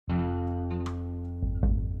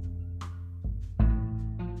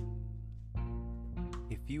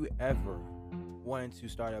you ever wanted to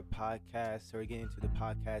start a podcast or get into the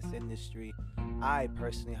podcast industry, I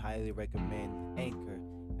personally highly recommend Anchor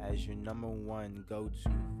as your number one go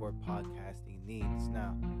to for podcasting needs.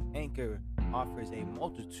 Now, Anchor offers a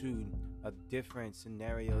multitude of different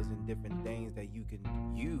scenarios and different things that you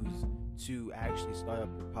can use to actually start up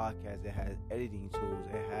your podcast. It has editing tools,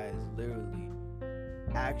 it has literally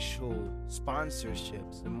actual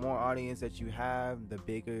sponsorships. The more audience that you have, the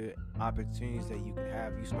bigger opportunities that you can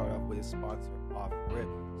have. You start off with a sponsor off rip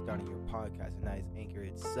starting your podcast, and that is Anchor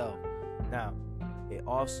itself. Now, it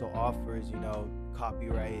also offers,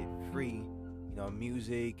 copyright free,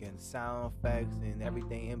 music and sound effects and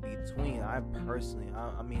everything in between. I personally,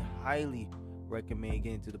 highly recommend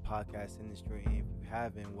getting into the podcast industry. And if you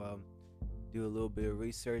haven't, well, do a little bit of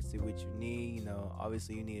research, see what you need.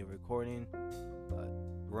 Obviously you need a recording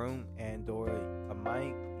room and or a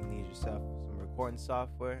mic. You need yourself some recording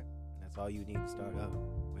software. That's all you need to start up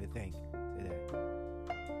with Anchor today.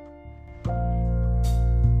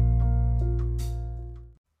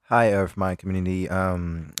 Hi, Earthmind community.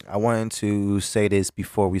 I wanted to say this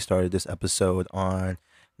before we started this episode on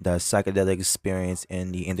the psychedelic experience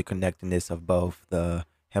and the interconnectedness of both the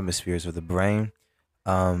hemispheres of the brain.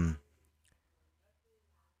 I'm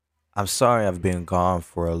sorry I've been gone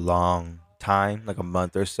for a long time, like a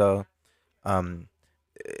month or so. Um,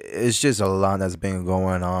 it's just a lot that's been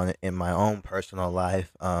going on in my own personal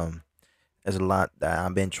life. There's a lot that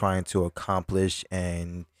I've been trying to accomplish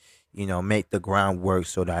and, make the groundwork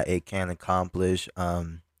so that it can accomplish.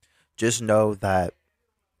 Just know that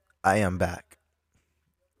I am back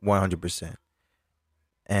 100%.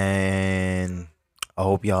 And I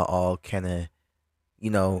hope y'all all can,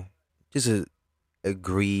 just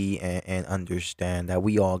agree and understand that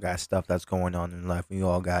we all got stuff that's going on in life. We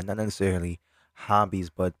all got not necessarily hobbies,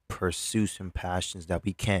 but pursuits and passions that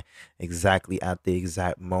we can't exactly at the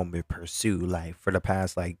exact moment pursue. Like for the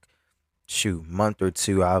past month or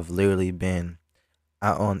two, I've literally been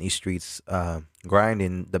out on these streets,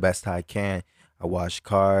 grinding the best I can. I washed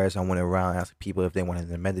cars. I went around asking people if they wanted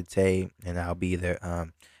to meditate, and I'll be their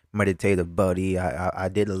meditative buddy. I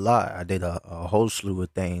did a lot. I did a whole slew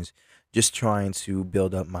of things, just trying to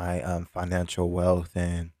build up my financial wealth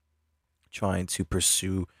and trying to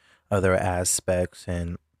pursue other aspects.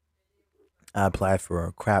 And I applied for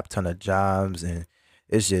a crap ton of jobs, and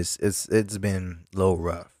it's been a little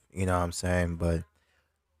rough. You know what I'm saying? But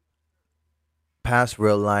past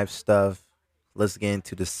real life stuff, let's get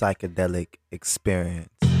into the psychedelic experience.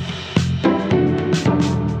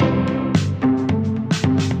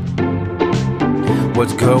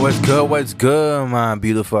 What's good, my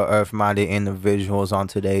beautiful earth-minded individuals? On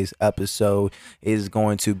today's episode is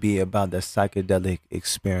going to be about the psychedelic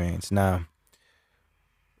experience. Now,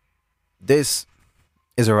 this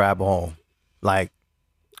is a rabbit hole,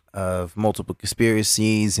 of multiple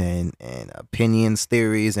conspiracies and opinions,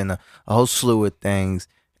 theories, and a whole slew of things.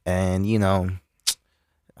 And,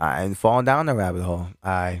 I fall down the rabbit hole.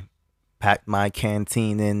 I packed my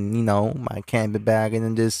canteen in, my camping bag and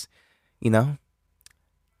then just,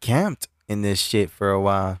 camped in this shit for a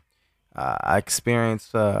while. I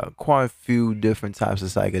experienced quite a few different types of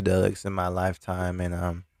psychedelics in my lifetime,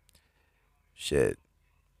 and shit,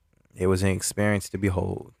 it was an experience to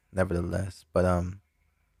behold, nevertheless. But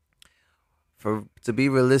for to be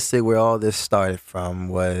realistic, where all this started from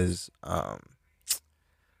was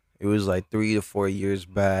it was like 3 to 4 years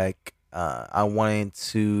back. I wanted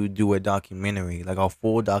to do a documentary, like a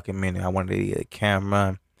full documentary. I wanted to get a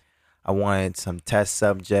camera. I wanted some test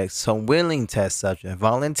subjects, some willing test subjects,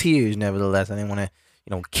 volunteers. Nevertheless, I didn't want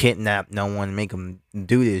to, kidnap no one, make them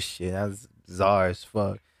do this shit. That's bizarre as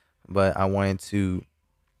fuck. But I wanted to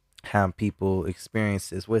have people experience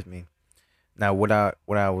this with me. Now, what I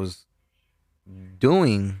was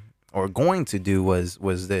doing or going to do was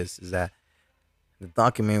this: is that the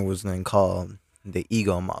documentary was going to call The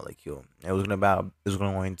Ego Molecule. It was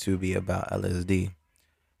going to be about LSD.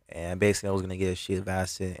 And basically, I was going to get a sheet of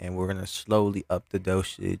acid, and we're going to slowly up the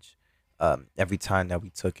dosage every time that we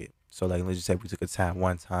took it. So, let's just say we took a tab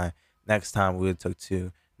one time. Next time, we would took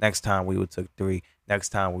two. Next time, we would took three. Next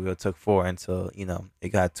time, we would took four until, it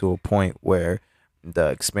got to a point where the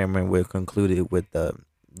experiment would concluded with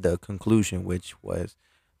the conclusion, which was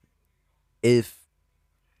if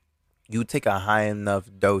you take a high enough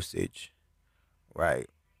dosage, right?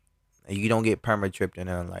 You don't get permatripped or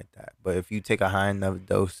nothing like that. But if you take a high enough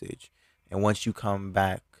dosage, and once you come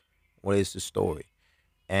back, what is the story?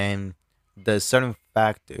 And the certain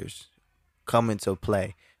factors come into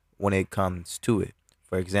play when it comes to it.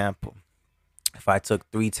 For example, if I took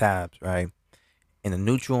 3 tabs, right, in a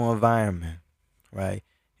neutral environment, right,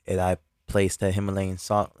 and I replace the Himalayan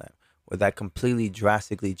salt lamp? Would that completely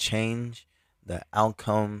drastically change the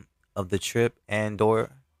outcome of the trip, and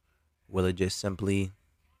or will it just simply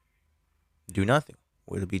do nothing?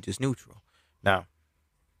 Will it be just neutral? Now,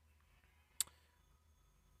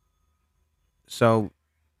 so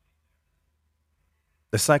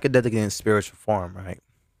the psychedelic in spiritual form, right?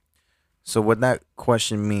 So what that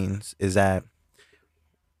question means is that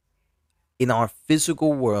in our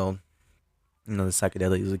physical world, the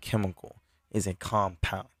psychedelic is a chemical, is a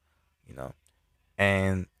compound, you know,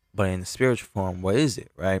 and but in the spiritual form, what is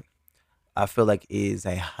it, right? I feel like it is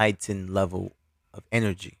a heightened level of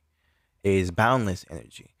energy. It is boundless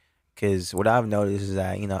energy. Because what I've noticed is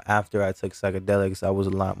that after I took psychedelics, I was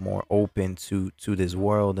a lot more open to this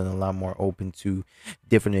world and a lot more open to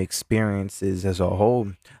different experiences as a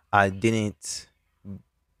whole. I didn't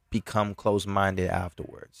become closed minded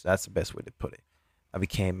afterwards. That's the best way to put it. I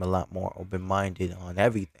became a lot more open minded on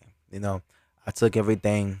everything. I took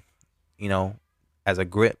everything, you know, as a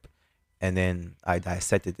grip, and then I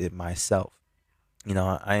dissected it myself.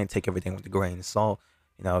 I didn't take everything with a grain of salt.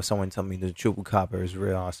 If someone told me the chupacabra is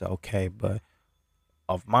real, I said okay, but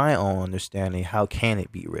of my own understanding, how can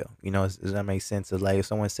it be real? Does that make sense? It's like if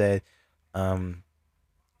someone said, um,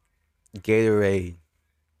 Gatorade,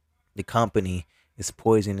 the company, is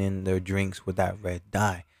poisoning their drinks with that red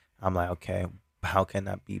dye. I'm like, okay, how can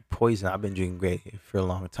that be poison? I've been drinking Gatorade for a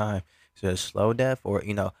long time. Is it a slow death, or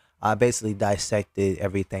I basically dissected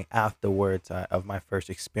everything afterwards of my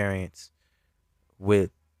first experience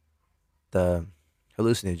with the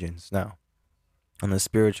hallucinogens. Now, on the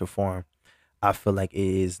spiritual form, I feel like it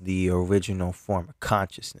is the original form of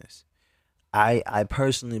consciousness. I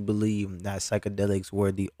personally believe that psychedelics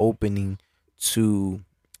were the opening to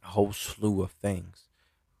a whole slew of things.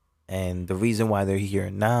 And the reason why they're here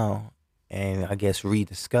now, and I guess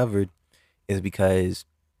rediscovered, is because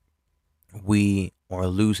we are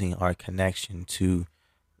losing our connection to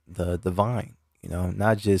the divine.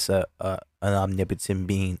 Not just an omnipotent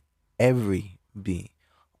being, every being,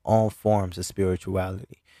 all forms of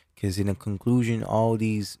spirituality. Because in the conclusion, all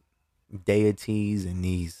these deities and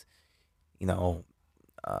these, you know,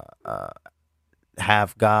 uh, uh,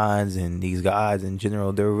 half gods and these gods in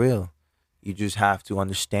general, they're real. You just have to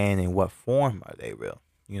understand in what form are they real.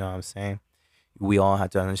 You know what I'm saying? We all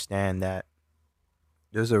have to understand that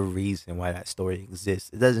there's a reason why that story exists.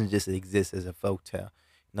 It doesn't just exist as a folk tale.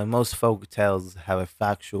 Most folk tales have a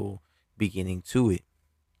factual beginning to it.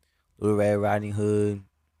 Little Red Riding Hood,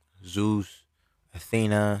 Zeus,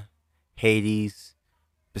 Athena, Hades,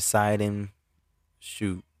 Poseidon.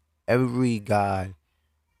 Shoot, every god,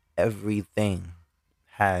 everything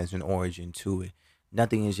has an origin to it.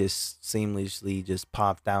 Nothing is just seamlessly just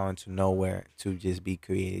popped out into nowhere to just be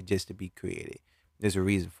created, just to be created. There's a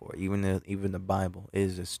reason for it. Even the Bible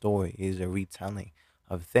is a story, is a retelling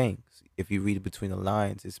of things. If you read between the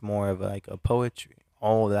lines, it's more of like a poetry.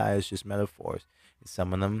 All of that is just metaphors. And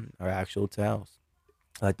some of them are actual tales.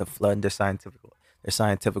 Like the flood, there's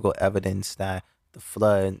scientific evidence that the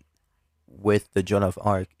flood with the Joan of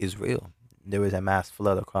Arc is real. There was a mass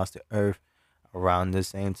flood across the earth around the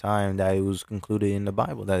same time that it was concluded in the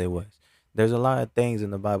Bible that it was. There's a lot of things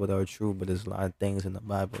in the Bible that are true, but there's a lot of things in the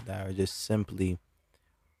Bible that are just simply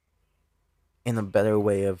in a better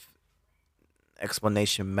way of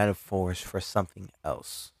explanation, metaphors for something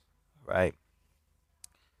else, right?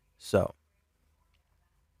 So,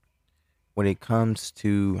 when it comes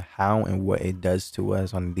to how and what it does to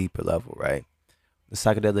us on a deeper level, right? The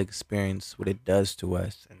psychedelic experience, what it does to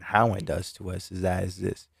us and how it does to us is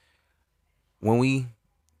this. When we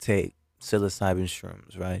take psilocybin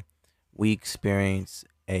shrooms, right, we experience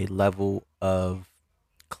a level of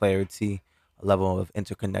clarity, a level of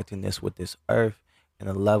interconnectedness with this earth, and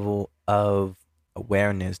a level of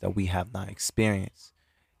awareness that we have not experienced.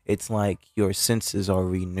 It's like your senses are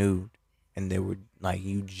renewed, and they were like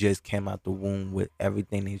you just came out the womb with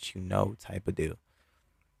everything that you know, type of deal.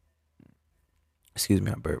 Excuse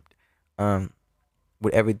me, I burped. Um,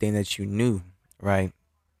 with everything that you knew, right,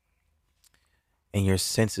 and your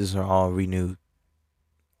senses are all renewed.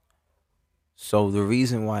 So the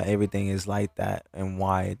reason why everything is like that and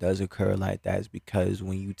why it does occur like that is because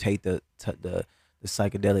when you take the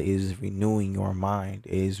psychedelic, it is renewing your mind,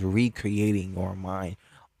 it is recreating your mind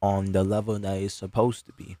on the level that it's supposed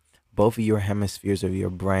to be. Both of your hemispheres of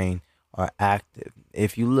your brain are active.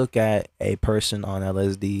 If you look at a person on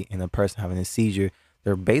LSD and a person having a seizure,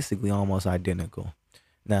 they're basically almost identical.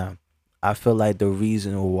 Now, I feel like the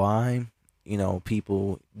reason why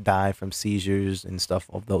people die from seizures and stuff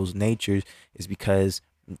of those natures is because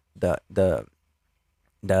the the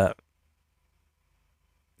the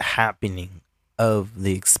happening of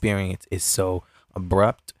the experience is so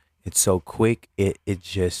abrupt, it's so quick, it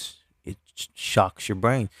shocks your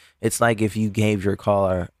brain. It's like if you gave your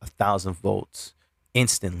car 1,000 volts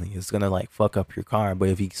instantly, it's gonna like fuck up your car. But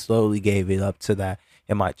if you slowly gave it up to that,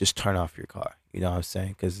 it might just turn off your car. You know what I'm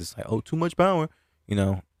saying? Because it's like, oh, too much power, you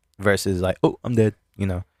know, versus like, oh, I'm dead. You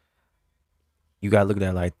know, you gotta look at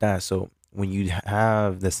it like that. So when you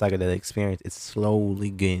have the psychedelic experience, it's slowly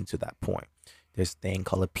getting to that point. There's a thing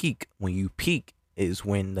called a peak. When you peak is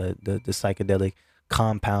when the psychedelic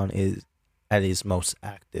compound is at its most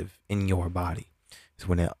active in your body. It's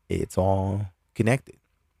when it's all connected.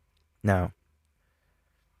 Now,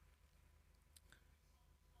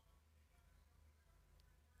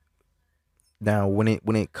 when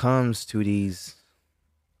it comes to these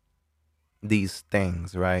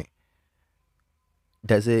things, right?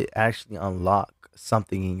 Does it actually unlock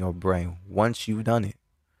something in your brain once you've done it?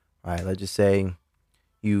 Right? Let's just say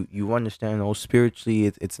you understand, oh, spiritually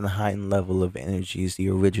it's a heightened level of energy, it's the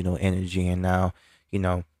original energy, and now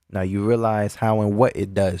now you realize how and what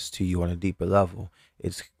it does to you on a deeper level.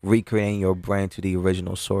 It's recreating your brain to the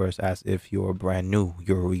original source as if you're brand new,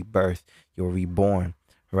 you're rebirth, you're reborn,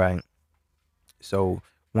 right? So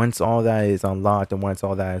once all that is unlocked and once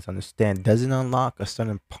all that is understand, does it unlock a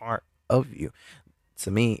certain part of you?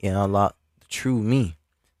 To me, it unlocked the true me.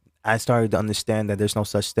 I started to understand that there's no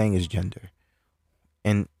such thing as gender.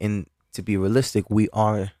 And to be realistic, we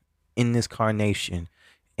are in this carnation,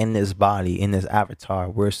 in this body, in this avatar.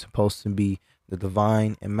 We're supposed to be the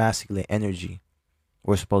divine and masculine energy.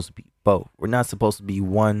 We're supposed to be both. We're not supposed to be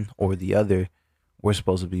one or the other. We're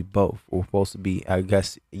supposed to be both. We're supposed to be, I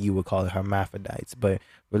guess you would call it hermaphrodites. But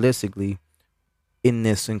realistically, in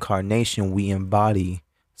this incarnation, we embody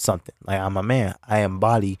something. Like I'm a man, I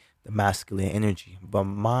embody the masculine energy, but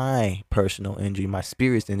my personal energy, my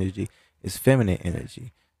spirit's energy, is feminine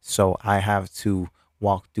energy. So I have to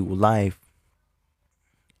walk through life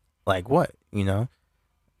like what you know.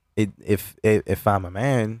 If I'm a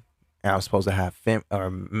man and I'm supposed to have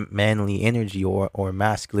manly energy or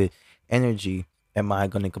masculine energy, am I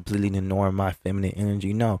going to completely ignore my feminine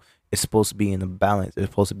energy? No, it's supposed to be in a balance. It's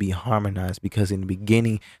supposed to be harmonized because in the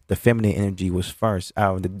beginning, the feminine energy was first.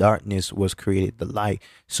 Out of the darkness was created the light.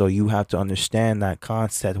 So you have to understand that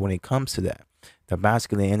concept when it comes to that. The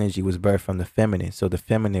masculine energy was birthed from the feminine. So the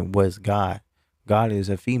feminine was God. God is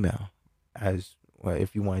a female, as well,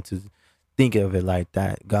 if you wanted to think of it like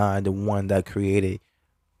that. God, the one that created,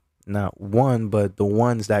 not one, but the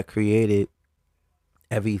ones that created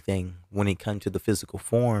everything when it comes to the physical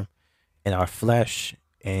form and our flesh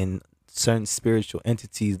and certain spiritual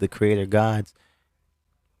entities, the creator gods,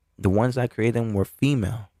 the ones that created them were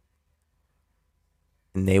female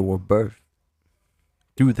and they were birthed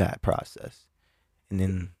through that process. And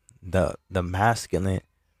then the masculine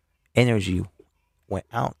energy went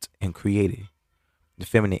out and created the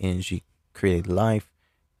feminine energy, created life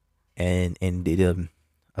and did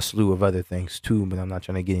a slew of other things too, but I'm not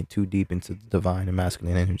trying to get in too deep into the divine and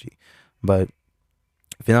masculine energy. But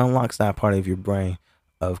if it unlocks that part of your brain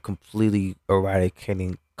of completely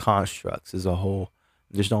eradicating constructs as a whole,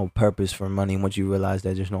 there's no purpose for money. Once you realize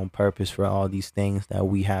that there's no purpose for all these things that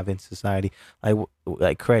we have in society,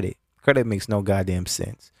 like credit makes no goddamn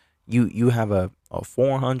sense. You have a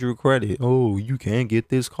 400 credit. Oh, you can't get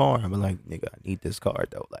this car. I'm like, nigga, I need this car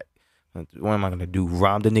though. Like, what am I gonna do?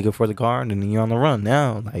 Rob the nigga for the car, and then you're on the run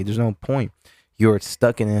now. Like, there's no point. You're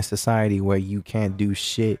stuck in a society where you can't do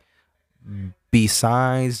shit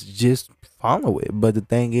besides just follow it. But the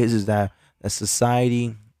thing is that a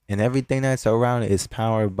society and everything that's around it is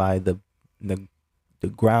powered by the the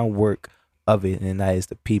groundwork of it, and that is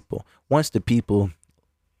the people. Once the people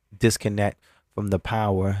disconnect from the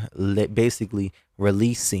power, basically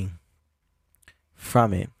releasing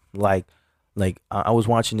from it, I was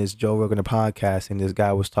watching this Joe Rogan podcast, and this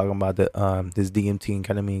guy was talking about the this DMT and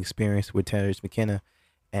ketamine experience with Terrence McKenna,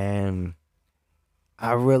 and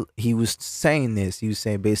he was saying this. He was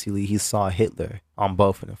saying basically he saw Hitler on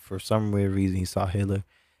both of them for some weird reason. He saw Hitler,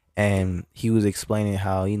 and he was explaining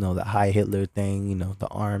how the high Hitler thing, the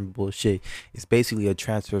arm bullshit, is basically a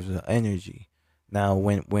transfer of energy. Now,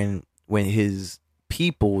 when his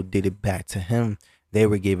people did it back to him, they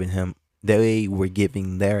were giving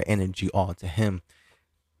their energy all to him,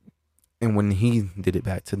 and when he did it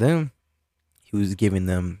back to them, he was giving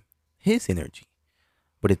them his energy.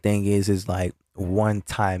 But the thing is like one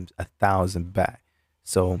times 1,000 back.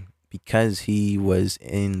 So because he was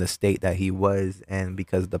in the state that he was, and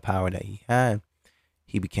because of the power that he had,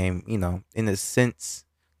 he became, in a sense,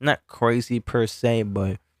 not crazy per se,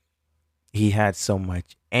 but he had so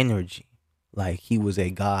much energy. Like he was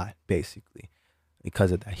a god, basically.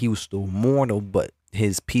 because of that. He was still mortal, but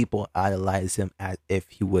his people idolized him as if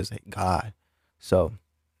he was a god. So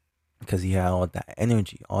because he had all that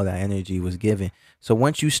energy was given. So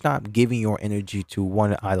once you stop giving your energy to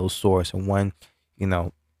one idol source and one, you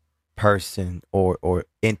know, person or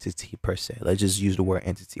entity per se. Let's just use the word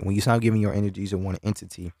entity. When you stop giving your energies to one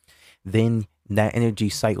entity, then that energy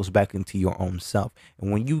cycles back into your own self.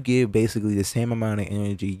 And when you give basically the same amount of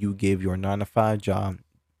energy you give your 9 to 5 job,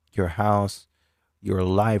 your house, your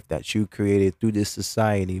life that you created through this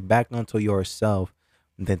society back onto yourself,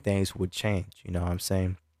 then things would change. You know what I'm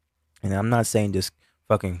saying? And I'm not saying just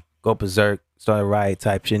fucking go berserk, start a riot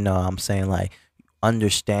type shit. No, I'm saying like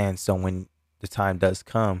understand so when the time does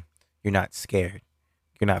come, you're not scared.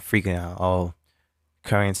 You're not freaking out. Oh,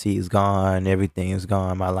 currency is gone, everything is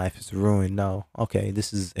gone, my life is ruined. No, okay,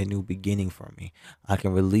 this is a new beginning for me. I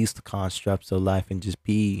can release the constructs of life and just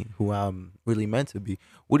be who I'm really meant to be.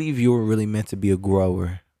 What if you were really meant to be a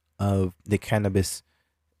grower of the cannabis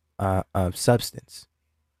substance?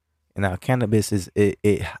 And now cannabis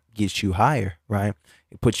it gets you higher, right?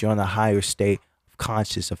 It puts you on a higher state of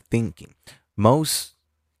conscious of thinking. Most,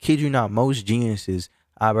 kid you not, most geniuses,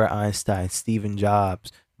 Albert Einstein, Stephen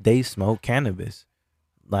Jobs, they smoke cannabis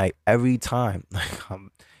like every time. Like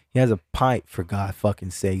he has a pipe for God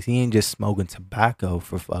fucking sakes. He ain't just smoking tobacco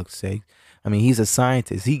for fuck's sake. I mean, he's a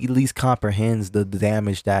scientist. He at least comprehends the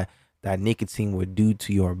damage that nicotine would do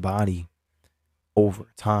to your body over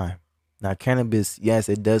time. Now, cannabis, yes,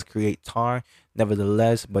 it does create tar,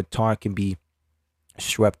 nevertheless, but tar can be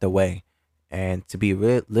swept away. And to be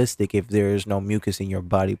realistic, if there is no mucus in your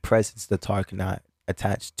body presence, the tar cannot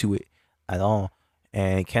attach to it at all.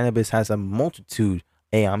 And cannabis has a multitude,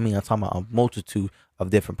 I'm talking about a multitude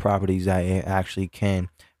of different properties that it actually can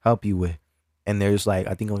help you with. And there's like,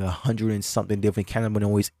 I think like 100 and something different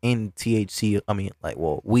cannabinoids in THC. I mean, like,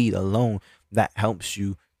 well, weed alone that helps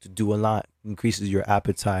you to do a lot, increases your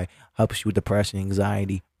appetite, helps you with depression,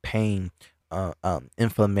 anxiety, pain,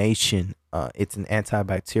 inflammation. It's an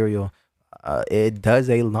antibacterial. It does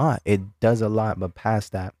a lot. It does a lot. But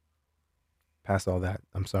past all that,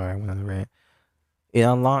 I'm sorry, I went on the rant. It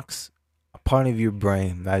unlocks a part of your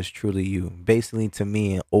brain that is truly you. Basically, to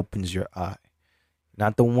me, it opens your eye.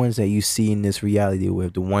 Not the ones that you see in this reality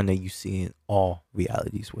with, the one that you see in all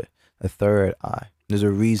realities with. A third eye. There's a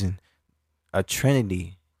reason. A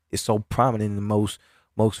trinity is so prominent in most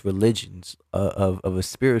religions of a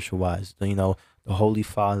spiritual wise. You know, the Holy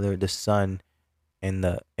Father, the Son, and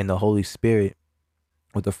the Holy Spirit,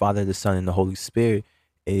 with the Father, the Son, and the Holy Spirit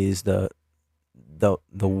is the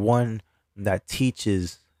one that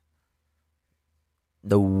teaches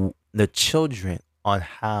the children on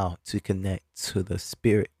how to connect to the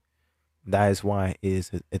Spirit. That is why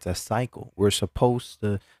it's a cycle. We're supposed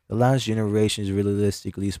to, the last generation is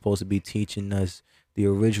realistically supposed to be teaching us the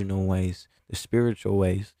original ways, the spiritual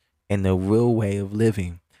ways, and the real way of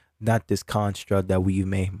living. Not this construct that we've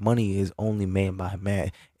made. Money is only made by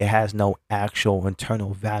man. It has no actual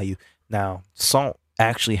internal value. Now, salt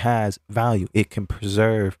actually has value. It can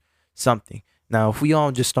preserve something. Now, if we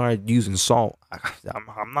all just started using salt,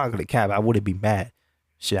 I'm not gonna cap. I wouldn't be mad.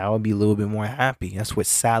 Shit, I would be a little bit more happy. That's what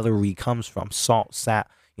salary comes from. Salt,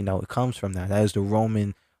 it comes from that. That is the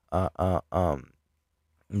Roman, that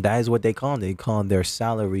is what they call it. They call their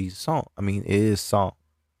salary salt. I mean, it is salt.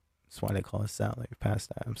 That's why they call it salary. Past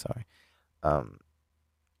that, I'm sorry. Um,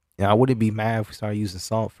 I wouldn't be mad if we started using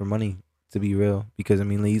salt for money. To be real, because I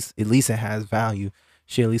mean, at least it has value.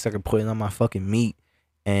 Shit, at least I could put it on my fucking meat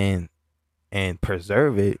and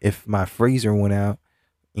preserve it if my freezer went out.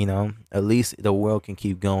 At least the world can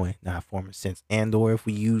keep going. Not forming sense. And or if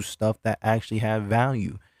we use stuff that actually have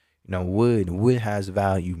value, wood has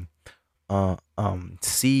value.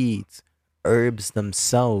 Seeds, herbs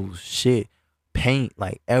themselves, shit, paint,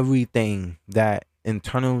 like everything that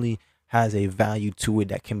internally has a value to it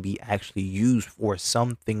that can be actually used for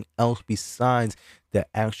something else besides the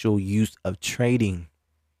actual use of trading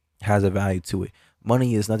has a value to it.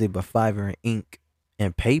 Money is nothing but fiber and ink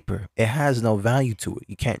and paper. It has no value to it.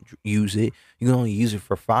 You can't use it. You can only use it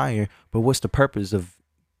for fire. But what's the purpose of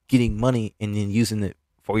getting money and then using it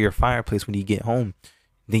for your fireplace when you get home?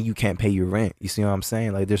 Then you can't pay your rent. You see what I'm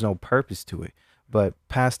saying? Like, there's no purpose to it. But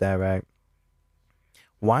past that, right?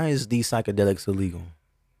 Why is these psychedelics illegal?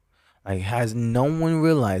 Like, has no one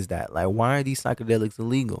realized that? Like, why are these psychedelics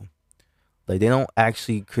illegal? Like, they don't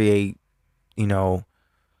actually create, you know,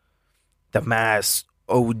 the mass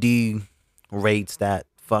OD rates that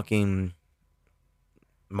fucking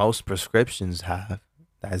most prescriptions have,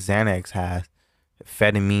 that Xanax has.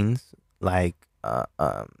 Amphetamines, like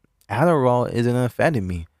Adderall is an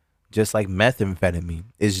amphetamine, just like methamphetamine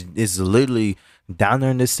is literally down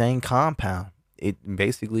there in the same compound. It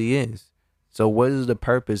basically is. So what is the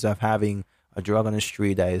purpose of having a drug on the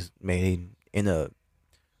street that is made in a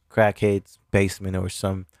crackhead's basement or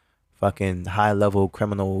some fucking high level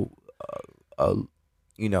criminal,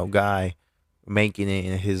 guy making it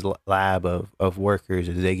in his lab of workers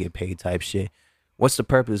as they get paid type shit? What's the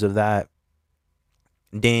purpose of that?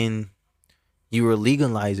 Then you were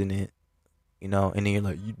legalizing it, and then you're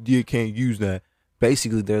like, you can't use that.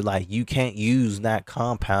 Basically, they're like, you can't use that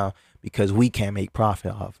compound because we can't make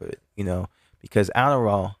profit off of it, because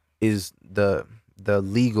Adderall is the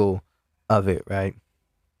legal of it, right?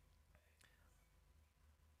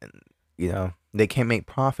 And they can't make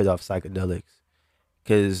profit off psychedelics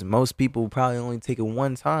because most people probably only take it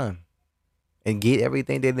one time and get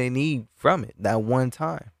everything that they need from it that one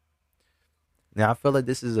time. Now I feel like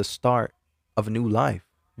this is a start of a new life.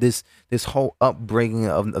 This whole upbringing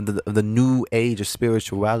of the new age of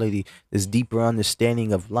spirituality, this deeper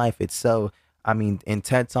understanding of life itself. I mean, and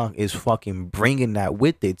TED Talk is fucking bringing that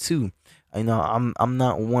with it too. I'm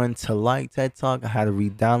not one to like TED Talk. I had to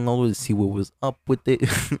re-download it to see what was up with it,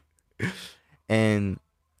 and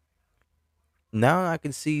now I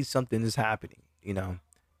can see something is happening.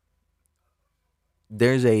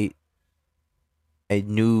 There's a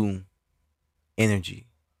new energy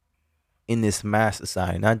in this mass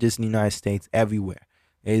society, not just in the United States, everywhere.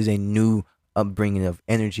 There is a new upbringing of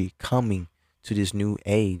energy coming to this new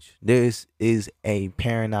age. This is a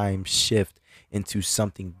paradigm shift into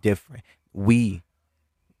something different. We,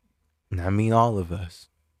 and I mean all of us,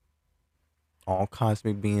 all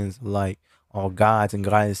cosmic beings alike, all gods and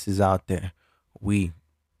goddesses out there, we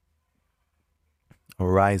are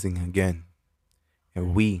rising again.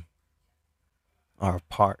 And we are a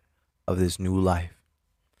part of this new life.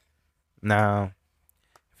 Now,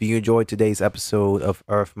 if you enjoyed today's episode of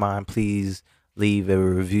Earth Mind, please leave a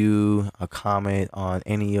review, a comment on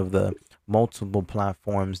any of the multiple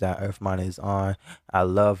platforms that Earth Mind is on. I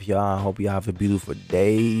love y'all. I hope you have a beautiful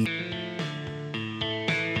day.